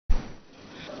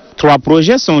3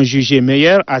 projets sont jugés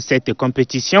meilleurs à cette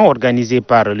compétition organisée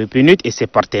par le PNUD et ses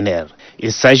partenaires.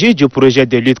 Il s'agit du projet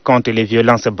de lutte contre les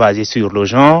violences basées sur le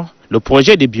genre, le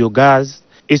projet de biogaz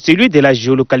et celui de la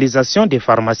géolocalisation des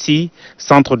pharmacies,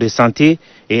 centres de santé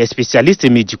et spécialistes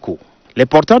médicaux. Les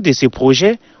porteurs de ces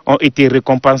projets ont été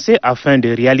récompensés afin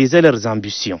de réaliser leurs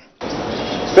ambitions.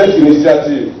 Cette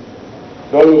initiative,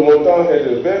 dont le montant est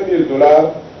de $20 000,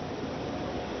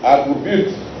 a pour but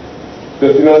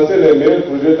de financer les meilleurs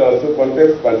projets dans ce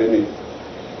contexte pandémique.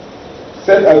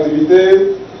 Cette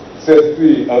activité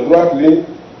s'inscrit en droite ligne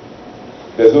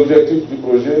des objectifs du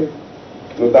projet,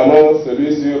 notamment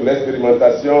celui sur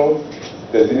l'expérimentation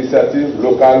des initiatives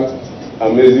locales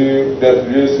en mesure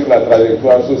d'influer sur la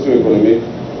trajectoire socio-économique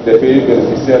des pays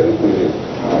bénéficiaires du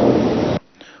projet.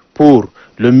 Pour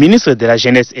le ministre de la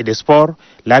Jeunesse et des Sports,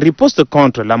 la riposte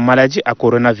contre la maladie à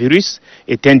coronavirus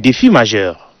est un défi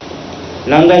majeur.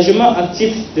 L'engagement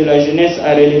actif de la jeunesse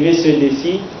à relever ce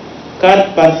défi cadre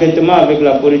parfaitement avec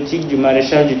la politique du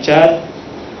maréchal du Tchad,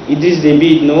 Idriss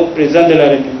Déby Itno, président de la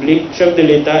République, chef de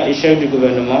l'État et chef du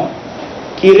gouvernement,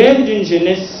 qui rêve d'une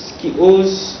jeunesse qui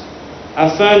ose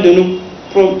afin de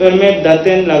nous permettre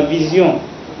d'atteindre la vision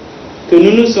que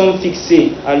nous nous sommes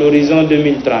fixés à l'horizon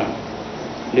 2030,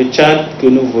 le Tchad que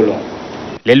nous voulons.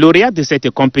 Les lauréats de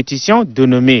cette compétition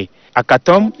dénommée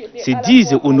Hackathon se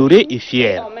disent honorés et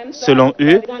fiers. Selon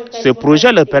eux, ce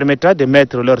projet leur permettra de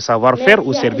mettre leur savoir-faire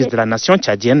au service de la nation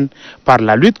tchadienne par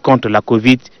la lutte contre la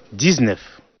COVID-19.